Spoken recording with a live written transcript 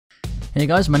Hey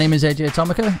guys, my name is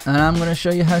aj-atomica and I'm going to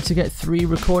show you how to get 3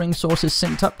 recording sources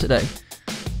synced up today.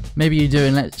 Maybe you're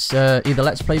doing either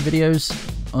let's play videos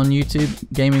on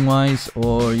YouTube, gaming wise,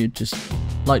 or you just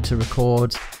like to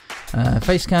record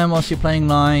face cam whilst you're playing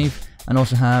live, and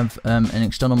also have an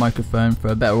external microphone for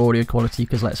a better audio quality,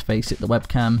 because let's face it, the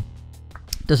webcam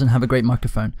doesn't have a great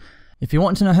microphone. If you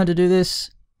want to know how to do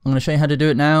this, I'm going to show you how to do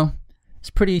it now. It's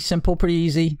pretty simple, pretty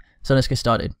easy, so let's get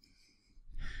started.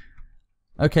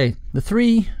 Okay, the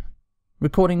 3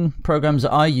 recording programs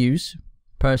that I use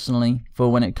personally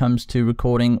for when it comes to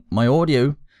recording my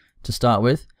audio to start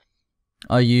with,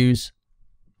 I use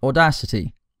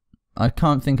Audacity. I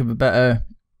can't think of a better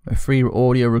free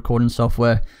audio recording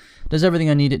software. It does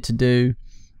everything I need it to do.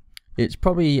 It's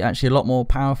probably actually a lot more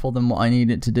powerful than what I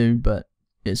need it to do, but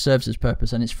it serves its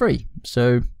purpose and it's free.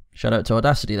 So shout out to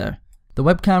Audacity there. The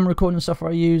webcam recording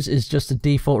software I use is just a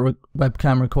default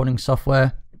webcam recording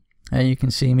software. You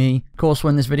can see me. Of course,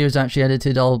 when this video is actually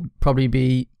edited, I'll probably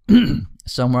be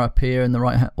somewhere up here in the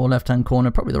right or left hand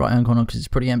corner, probably the right hand corner because it's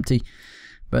pretty empty.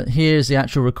 But here's the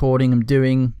actual recording I'm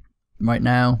doing right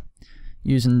now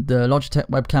using the Logitech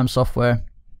webcam software.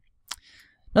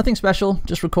 Nothing special,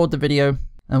 just record the video.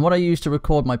 And what I use to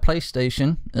record my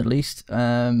PlayStation, at least,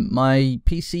 my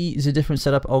PC is a different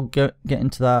setup. I'll get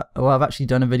into that. Well, I've actually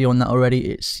done a video on that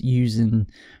already. It's using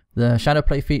the shadow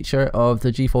play feature of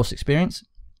the GeForce Experience.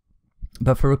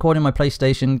 But for recording my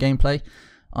PlayStation gameplay,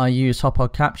 I use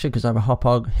Hauppauge Capture because I have a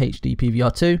Hauppauge HD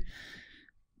PVR 2.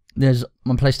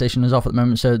 My PlayStation is off at the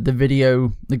moment, so the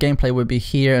gameplay would be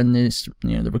here, and there's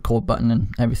the record button and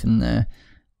everything there.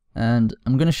 And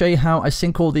I'm going to show you how I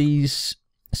sync all these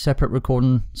separate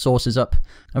recording sources up.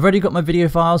 I've already got my video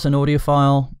files and audio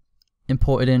file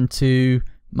imported into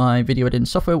my video editing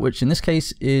software, which in this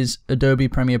case is Adobe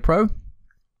Premiere Pro.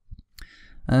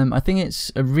 I think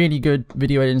it's a really good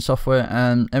video editing software,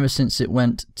 and ever since it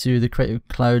went to the Creative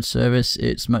Cloud service,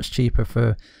 it's much cheaper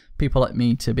for people like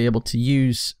me to be able to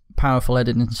use powerful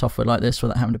editing software like this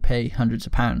without having to pay hundreds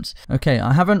of pounds. Okay,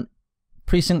 I haven't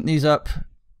pre-synced these up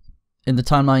in the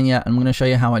timeline yet, and I'm going to show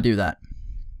you how I do that.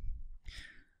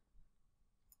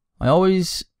 I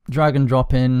always drag and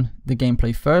drop in the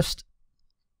gameplay first.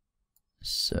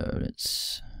 So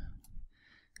let's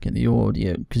get the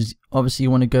audio, because obviously you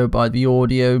want to go by the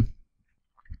audio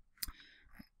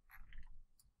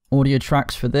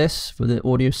tracks for this, for the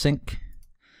audio sync.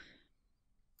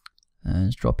 And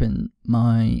let's drop in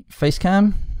my face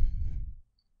cam.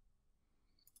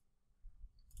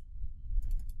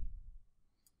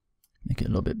 Make it a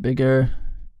little bit bigger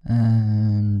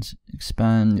and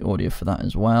expand the audio for that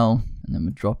as well. And then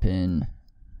we'll drop in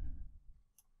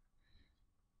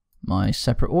my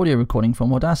separate audio recording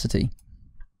from Audacity.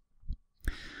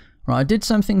 Right, I did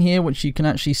something here which you can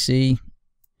actually see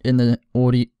in the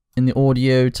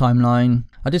audio timeline.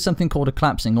 I did something called a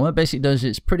clap sync. What it basically does,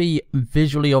 it's pretty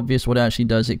visually obvious what it actually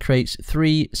does. It creates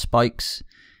 3 spikes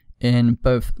in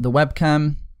both the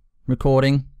webcam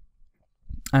recording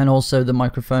and also the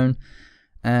microphone,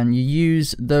 and you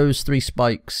use those 3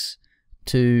 spikes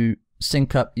to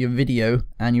sync up your video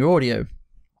and your audio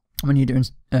when you're doing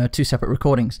 2 separate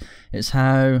recordings. It's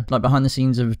how, like behind the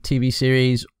scenes of TV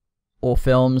series or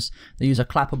films, they use a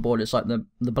clapper board. It's like the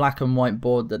black and white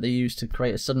board that they use to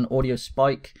create a sudden audio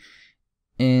spike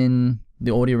in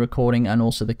the audio recording, and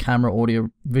also the camera audio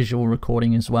visual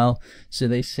recording as well. So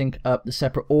they sync up the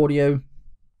separate audio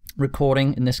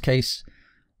recording, in this case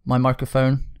my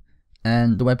microphone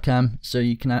and the webcam, so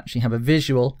you can actually have a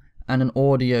visual and an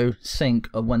audio sync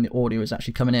of when the audio is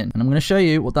actually coming in. And I'm going to show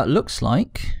you what that looks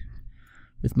like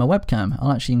with my webcam.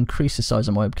 I'll actually increase the size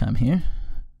of my webcam here,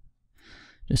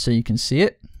 just so you can see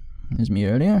it. There's me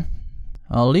earlier.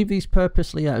 I'll leave these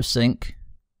purposely out of sync,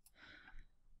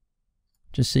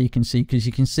 just so you can see, because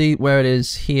you can see where it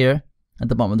is here at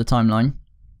the bottom of the timeline.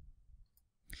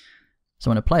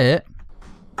 So when I play it,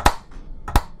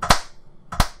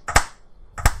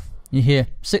 you hear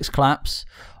 6 claps.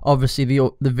 Obviously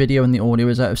the video and the audio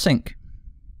is out of sync.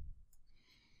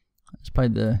 Let's play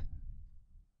the...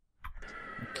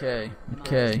 Okay,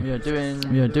 we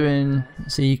are doing,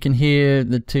 so you can hear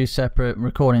the 2 separate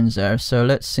recordings there. So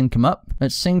let's sync them up.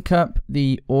 Let's sync up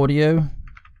the audio.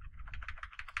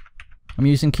 I'm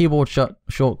using keyboard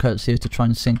shortcuts here to try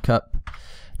and sync up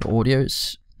the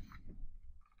audios.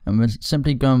 And we're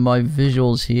simply going by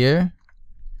visuals here,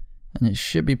 and it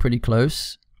should be pretty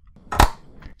close.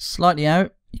 Slightly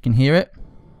out, you can hear it.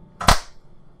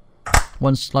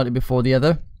 One slightly before the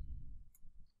other.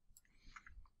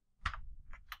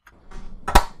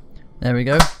 There we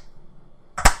go.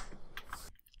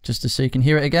 Just so you can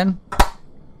hear it again.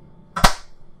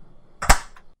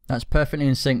 That's perfectly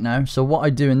in sync now. So what I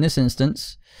do in this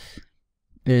instance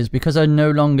is, because I no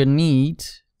longer need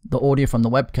the audio from the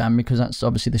webcam, because that's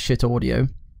obviously the shit audio,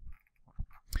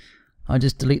 I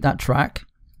just delete that track.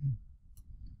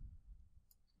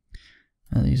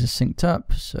 And these are synced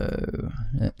up, so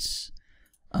let's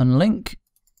unlink,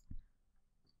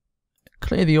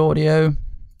 clear the audio,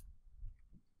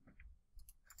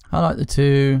 highlight the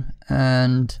two,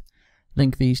 and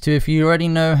link these two. If you already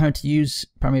know how to use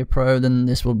Premiere Pro, then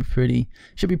this will be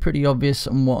should be pretty obvious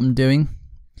on what I'm doing.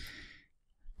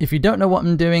 If you don't know what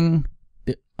I'm doing,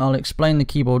 I'll explain the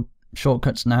keyboard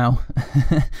shortcuts now.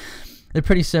 They're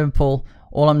pretty simple.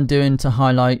 All I'm doing to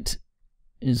highlight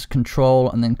is Control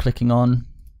and then clicking on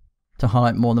to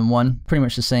highlight more than one. Pretty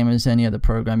much the same as any other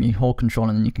program. You hold Control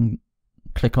and then you can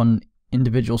click on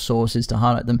individual sources to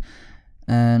highlight them.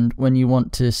 And when you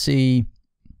want to see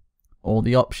all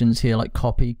the options here, like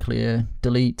copy, clear,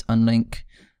 delete, unlink,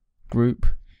 group,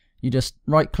 you just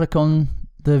right click on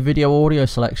the video audio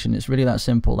selection. It's really that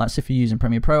simple. That's if you're using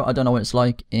Premiere Pro. I don't know what it's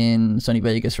like in Sony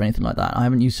Vegas or anything like that. I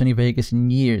haven't used Sony Vegas in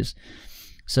years.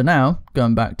 So now,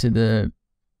 going back to the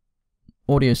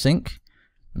audio sync,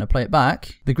 and I play it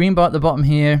back. The green bar at the bottom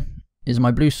here is my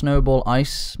Blue Snowball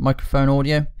Ice microphone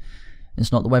audio.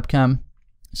 It's not the webcam.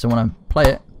 So when I play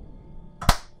it,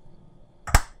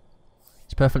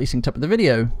 it's perfectly synced up with the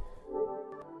video.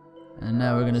 And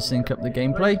now we're going to sync up the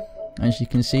gameplay. As you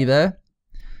can see there,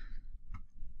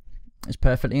 it's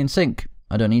perfectly in sync.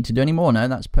 I don't need to do any more now.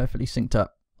 That's perfectly synced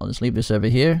up. I'll just leave this over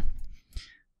here.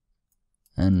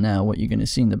 And now what you're going to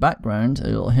see in the background, a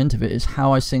little hint of it, is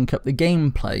how I sync up the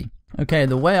gameplay. Okay,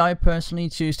 the way I personally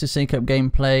choose to sync up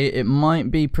gameplay, it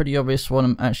might be pretty obvious what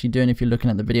I'm actually doing if you're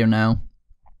looking at the video now.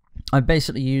 I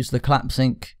basically use the clap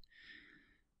sync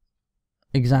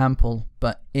example,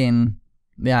 but in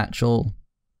the actual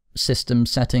system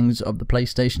settings of the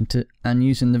PlayStation, and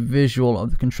using the visual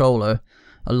of the controller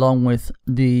along with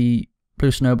the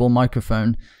Blue Snowball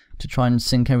microphone to try and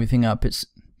sync everything up.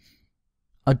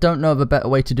 I don't know of a better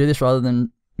way to do this rather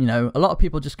than, you know, a lot of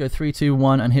people just go 3, 2,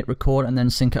 1 and hit record and then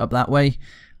sync it up that way.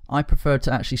 I prefer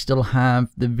to actually still have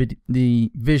the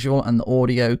visual and the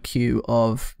audio cue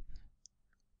of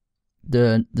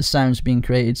the sounds being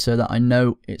created so that I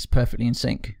know it's perfectly in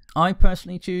sync. I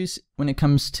personally choose, when it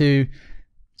comes to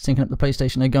syncing up the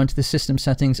PlayStation, I go into the system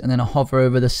settings and then I hover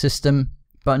over the system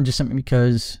button, just simply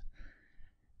because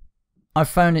I've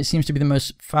found it seems to be the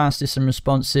most fastest and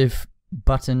responsive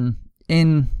button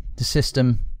in the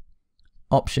system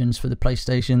options for the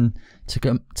PlayStation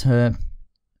to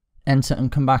enter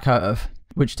and come back out of,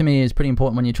 which to me is pretty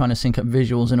important when you're trying to sync up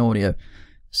visuals and audio.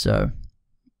 So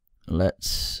there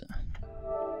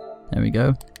we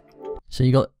go. So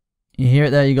you hear it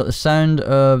there. You got the sound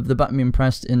of the button being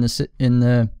pressed in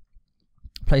the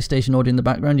PlayStation audio in the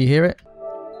background. You hear it.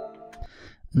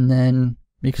 And then,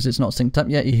 because it's not synced up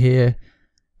yet, you hear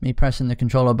me pressing the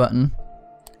controller button.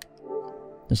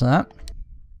 Just like that.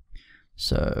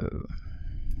 So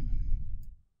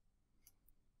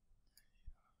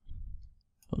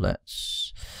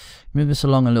let's move this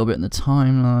along a little bit in the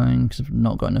timeline, because I've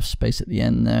not got enough space at the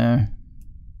end there.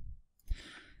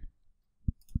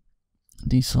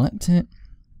 Deselect it.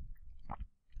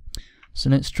 So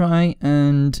let's try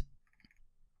and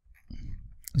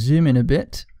zoom in a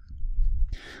bit.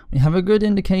 We have a good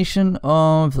indication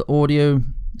of the audio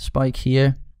spike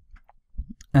here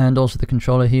and also the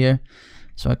controller here,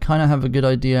 so I kind of have a good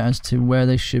idea as to where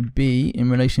they should be in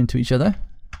relation to each other.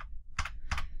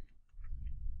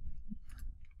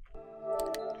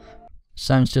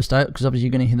 Sound's just out because obviously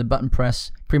you're going to hear the button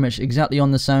press pretty much exactly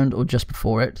on the sound or just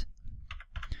before it.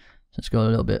 So let's go a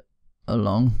little bit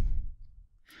along.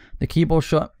 The keyboard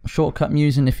shortcut I'm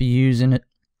using, if you're using it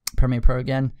Premiere Pro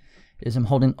again, is I'm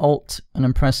holding Alt and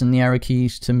I'm pressing the arrow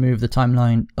keys to move the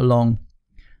timeline along,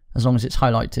 as long as it's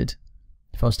highlighted.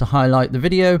 If I was to highlight the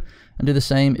video and do the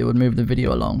same, it would move the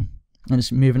video along, and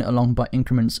it's moving it along by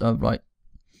increments of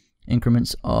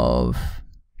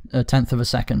a tenth of a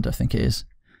second, I think it is.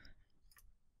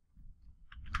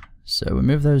 So we'll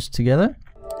move those together.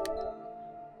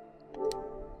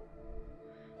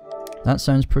 That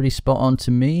sounds pretty spot on to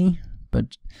me,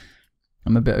 but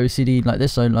I'm a bit OCD like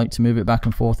this, so I'd like to move it back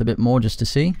and forth a bit more just to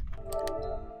see.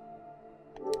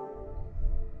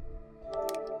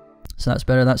 So that's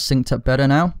better, that's synced up better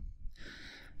now.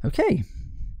 Okay,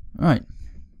 alright.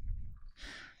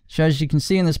 So as you can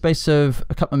see, in the space of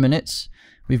a couple of minutes,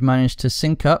 we've managed to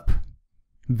sync up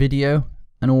video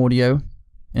and audio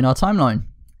in our timeline.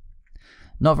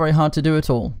 Not very hard to do at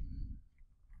all.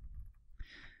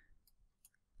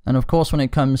 And of course, when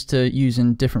it comes to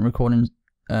using different recording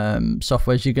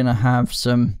softwares, you're going to have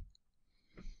some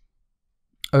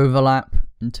overlap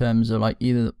in terms of like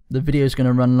either the video is going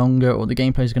to run longer or the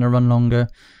gameplay is going to run longer.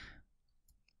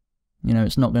 You know,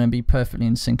 it's not going to be perfectly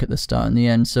in sync at the start and the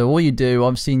end. So all you do,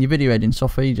 obviously in your video editing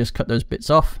software, you just cut those bits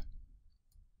off.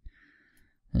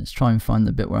 Let's try and find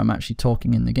the bit where I'm actually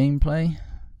talking in the gameplay.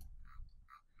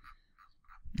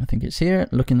 I think it's here,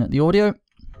 looking at the audio.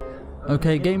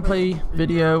 Okay, gameplay,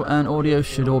 video and audio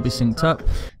should all be synced up.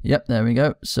 Yep, there we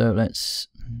go. So let's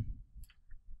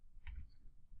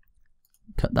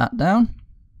cut that down.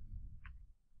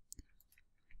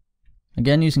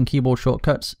 Again, using keyboard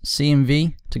shortcuts, C and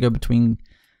V to go between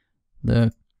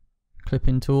the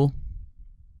clipping tool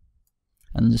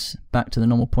and just back to the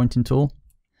normal pointing tool.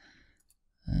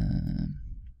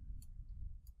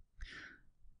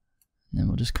 Then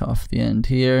we'll just cut off the end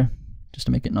here just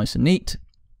to make it nice and neat.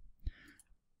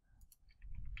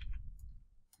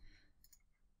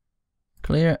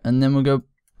 Clear, and then we'll go,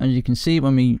 as you can see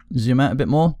when we zoom out a bit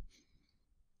more,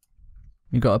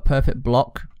 we've got a perfect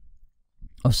block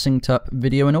of synced up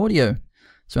video and audio.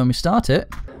 So when we start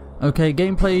it, okay,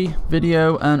 gameplay,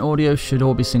 video and audio should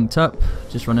all be synced up.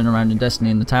 Just running around in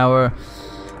Destiny in the tower.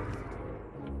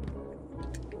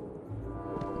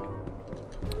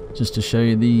 Just to show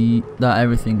you that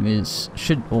everything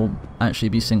should all actually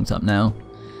be synced up now.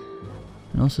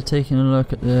 And also taking a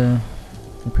look at the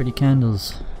pretty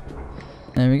candles.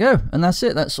 There we go, and that's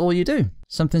it. That's all you do.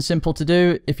 Something simple to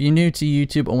do if you're new to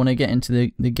YouTube or want to get into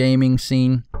the gaming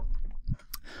scene, or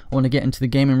want to get into the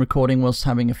gaming recording whilst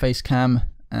having a face cam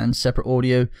and separate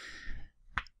audio.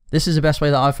 This is the best way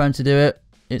that I've found to do it.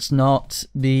 It's not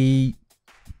the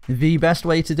best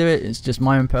way to do it. It's just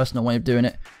my own personal way of doing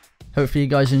it. Hopefully you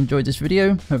guys enjoyed this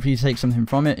video. Hopefully you take something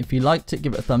from it. If you liked it,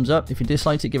 give it a thumbs up. If you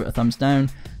disliked it, give it a thumbs down.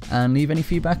 And leave any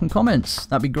feedback and comments.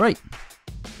 That'd be great.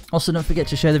 Also, don't forget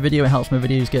to share the video. It helps my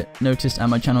videos get noticed and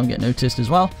my channel get noticed as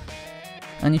well.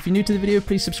 And if you're new to the video,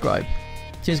 please subscribe.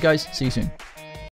 Cheers guys. See you soon.